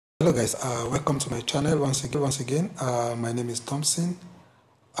Hello guys, welcome to my channel once again. My name is Thompson,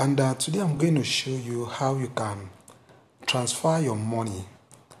 and today I'm going to show you how you can transfer your money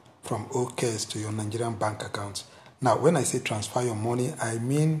from Okex to your Nigerian bank account. Now when I say transfer your money, I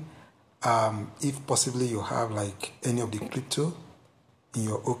mean if possibly you have like any of the crypto in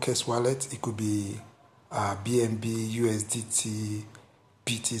your Okex wallet. It could be BNB, USDT,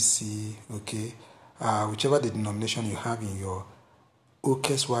 BTC, okay, whichever the denomination you have in your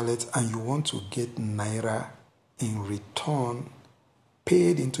Okex wallet, and you want to get Naira in return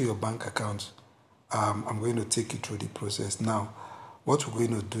paid into your bank account. I'm going to take you through the process. Now, what we're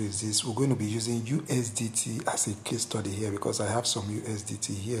going to do is this. We're going to be using USDT as a case study here because I have some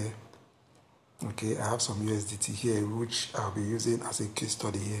USDT here. Okay, I have some USDT here which I'll be using as a case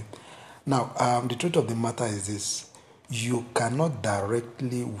study here. Now, the truth of the matter is this. You cannot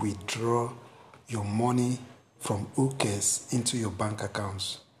directly withdraw your money from Okex into your bank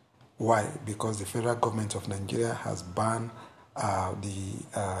accounts. Why? Because the federal government of Nigeria has banned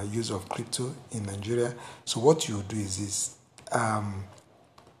the use of crypto in Nigeria. So what you do is this.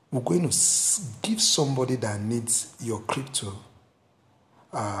 We're going to give somebody that needs your crypto.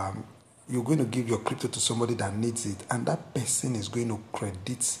 You're going to give your crypto to somebody that needs it, and that person is going to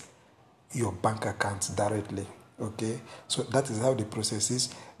credit your bank account directly. Okay, so that is how the process is.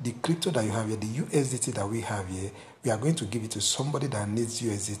 The crypto that you have here, the USDT that we have here, we are going to give it to somebody that needs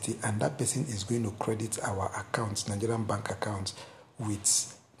USDT, and that person is going to credit our accounts, Nigerian bank accounts,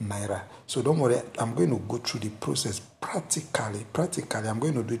 with Naira. So don't worry, I'm going to go through the process practically. I'm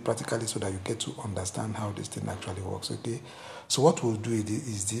going to do it practically so that you get to understand how this thing actually works. Okay, so what we'll do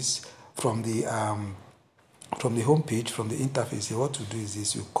is this. From the home page, from the interface here, what to do is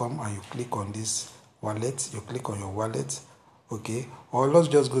this. You come and you click on this wallet. You click on your wallet, okay, or let's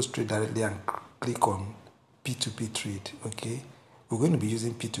just go straight directly and click on P2P trade. Okay, we're going to be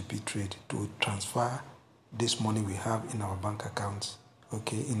using P2P trade to transfer this money we have in our bank account,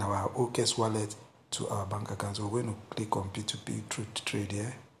 okay, in our Okex wallet to our bank account. So we're going to click on P2P trade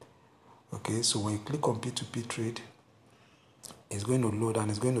here. Okay, so when you click on P2P trade, it's going to load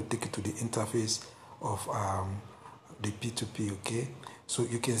and it's going to take you to the interface of the P2P. Okay, so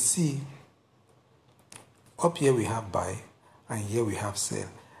you can see up here we have buy and here we have sell.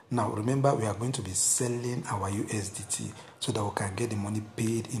 Now remember, we are going to be selling our USDT so that we can get the money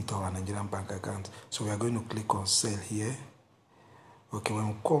paid into our Nigerian bank account. So we are going to click on sell here. Okay, when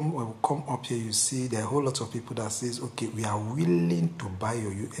we come up here, you see there are a whole lot of people that says, okay, we are willing to buy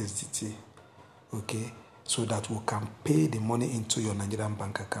your USDT, okay, so that we can pay the money into your Nigerian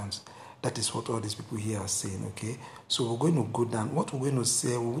bank account. That is what all these people here are saying. Okay, so we're going to go down. What we're going to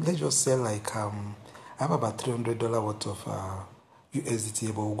sell, let's just sell like I have about $300 worth of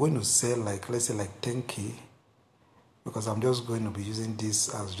USDT, but we're going to sell like, let's say like 10K, because I'm just going to be using this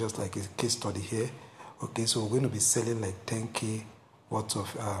as just like a case study here. Okay, so we're going to be selling like 10K worth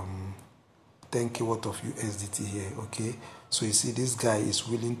of USDT here. Okay, so you see this guy is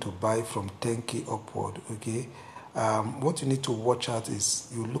willing to buy from 10K upward. Okay, what you need to watch out is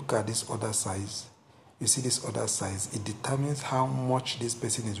you look at this other size. You see this other size, it determines how much this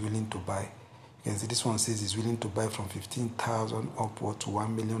person is willing to buy. You can see this one says he's willing to buy from 15,000 upward to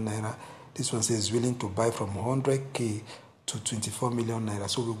 1 million naira. This one says he's willing to buy from 100K to 24 million naira.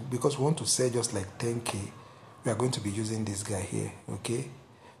 So because we want to sell just like 10K, we are going to be using this guy here. Okay,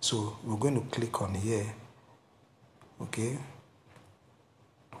 so we're going to click on here. Okay,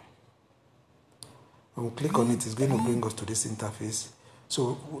 when we click on it, it's going to bring us to this interface.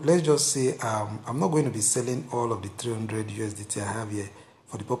 So let's just say I'm not going to be selling all of the 300 USDT I have here.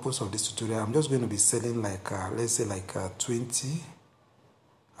 For the purpose of this tutorial, I'm just going to be selling like let's say like 20.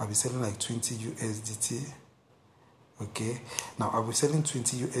 I'll be selling like 20 USDT. Okay, now I'll be selling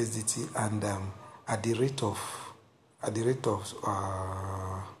 20 USDT, and at the rate of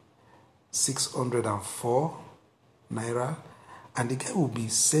 604 naira, and the guy will be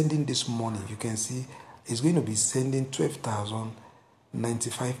sending this money. You can see he's going to be sending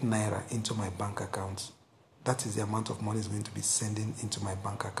 12,095 naira into my bank account. That is the amount of money he's going to be sending into my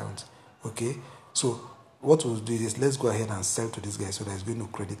bank account. Okay, so what we'll do is let's go ahead and sell to this guy so that he's going to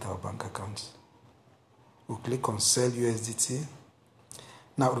credit our bank account. We'll click on sell USDT.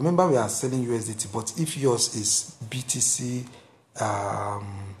 Now remember, we are selling USDT, but if yours is BTC,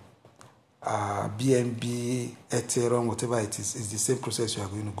 BNB, Ethereum, whatever it is, it's the same process you are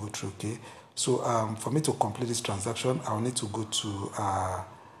going to go through. Okay, so for me to complete this transaction, I'll need to go to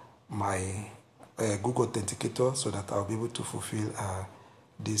my Google Authenticator so that I'll be able to fulfill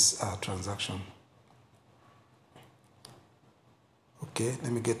this transaction. Okay,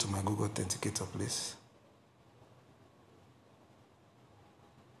 let me get to my Google Authenticator, please.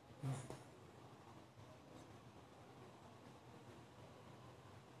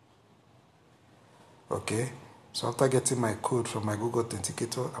 Okay, so after getting my code from my Google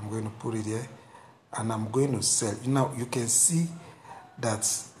Authenticator, I'm going to put it here and I'm going to sell. Now you can see that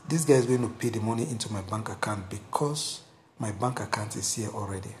this guy is going to pay the money into my bank account because my bank account is here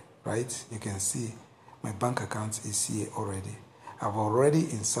already, right? You can see my bank account is here already. I've already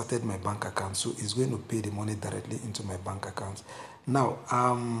inserted my bank account, so it's going to pay the money directly into my bank account. Now,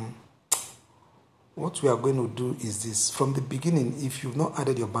 what we are going to do is this. From the beginning, if you've not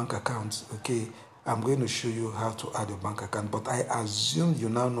added your bank account, okay, I'm going to show you how to add your bank account, but I assume you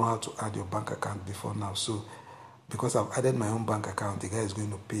now know how to add your bank account before now. So because I've added my own bank account, the guy is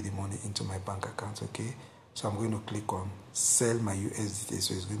going to pay the money into my bank account, okay? So I'm going to click on sell my USDT,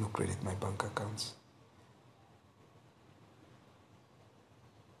 so it's going to credit my bank account.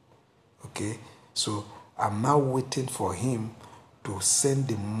 Okay, so I'm now waiting for him to send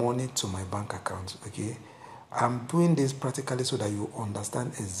the money to my bank account, okay? I'm doing this practically so that you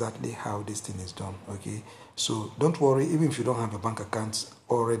understand exactly how this thing is done, okay? So don't worry, even if you don't have a bank account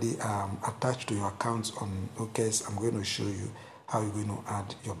already attached to your account on Okex, I'm going to show you how you're going to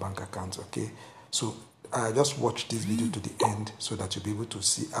add your bank account, okay? So just watch this video to the end so that you'll be able to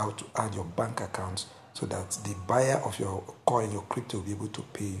see how to add your bank account so that the buyer of your coin, your crypto, will be able to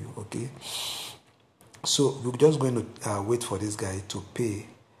pay you, okay? So we're just going to wait for this guy to pay,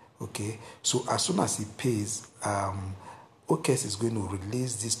 okay? So as soon as he pays, Okex is going to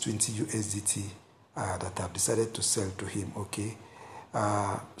release this 20 USDT that I've decided to sell to him, okay?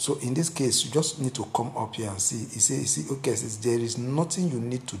 So in this case, you just need to come up here and see. You see, Okex, there is nothing you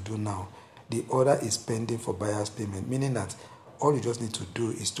need to do now. The order is pending for buyer's payment, meaning that all you just need to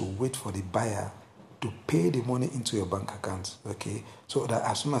do is to wait for the buyer to pay the money into your bank account, okay? So that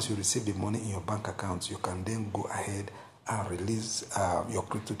as soon as you receive the money in your bank account, you can then go ahead and release your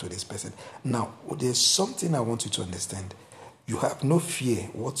crypto to this person. Now, there's something I want you to understand. You have no fear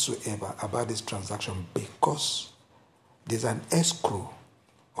whatsoever about this transaction because there's an escrow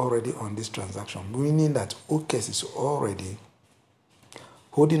already on this transaction, meaning that Okex is already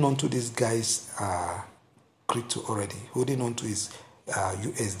holding on to this guy's crypto already, holding on to his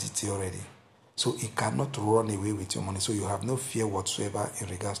USDT already. So he cannot run away with your money. So you have no fear whatsoever in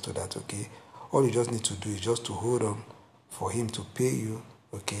regards to that, okay? All you just need to do is just to hold on for him to pay you,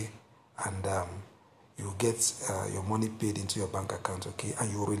 okay? And you get your money paid into your bank account, okay?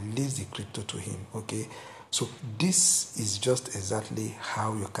 And you release the crypto to him, okay? So this is just exactly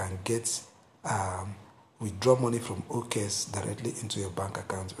how you can get withdraw money from Okex directly into your bank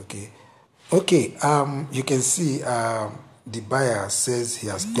account, okay? Okay, you can see the buyer says he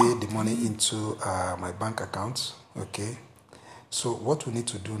has paid the money into my bank account, okay? So what we need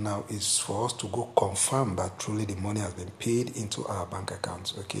to do now is for us to go confirm that truly the money has been paid into our bank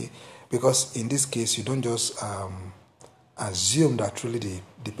account, okay? Because in this case, you don't just assume that truly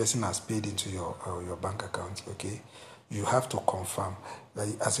the person has paid into your bank account, okay? You have to confirm. Like,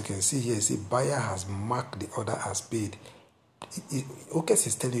 as you can see here, see buyer has marked the order as paid. Okex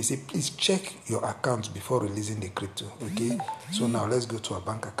is telling you, say, please check your account before releasing the crypto, okay? So now let's go to our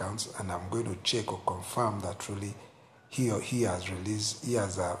bank accounts and I'm going to check or confirm that truly he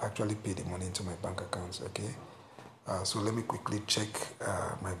has actually paid the money into my bank account, okay? So let me quickly check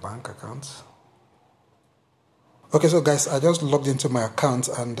my bank account. Okay, so guys, I just logged into my account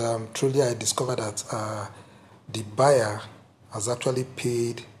and truly I discovered that the buyer has actually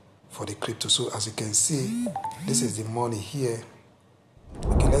paid for the crypto. So as you can see, this is the money here.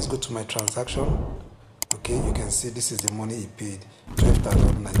 Okay, let's go to my transaction. Okay, you can see this is the money he paid,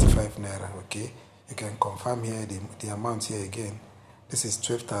 12,095 naira. Okay, you can confirm here the amount here again. This is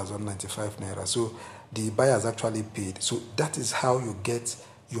 12,095 naira. So the buyer has actually paid. So that is how you get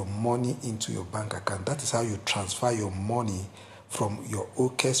your money into your bank account. That is how you transfer your money from your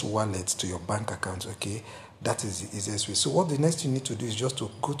Okex wallet to your bank account, okay? That is the easiest way. So what the next you need to do is just to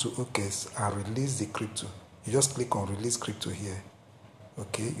go to Okex and release the crypto. You just click on release crypto here.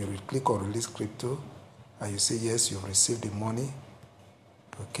 Okay, you click on release crypto and you say yes, you've received the money.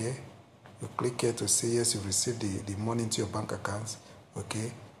 Okay, you click here to say yes, you've received the money into your bank account.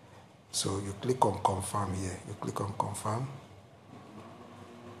 Okay, so you click on confirm here. You click on confirm.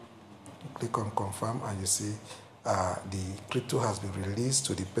 You click on confirm and you see the crypto has been released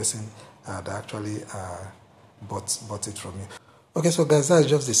to the person that actually bought it from you. Okay, so guys, that's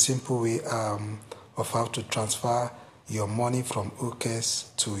just the simple way of how to transfer your money from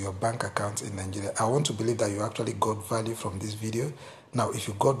Okex to your bank account in Nigeria. I want to believe that you actually got value from this video. Now, if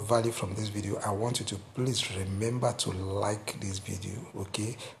you got value from this video, I want you to please remember to like this video,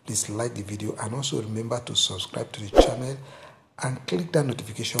 okay? Please like the video and also remember to subscribe to the channel and click that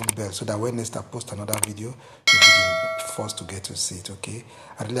notification bell so that when next I post another video, you'll be the first to get to see it, okay?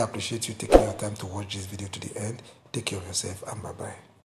 I really appreciate you taking your time to watch this video to the end. Take care of yourself and bye-bye.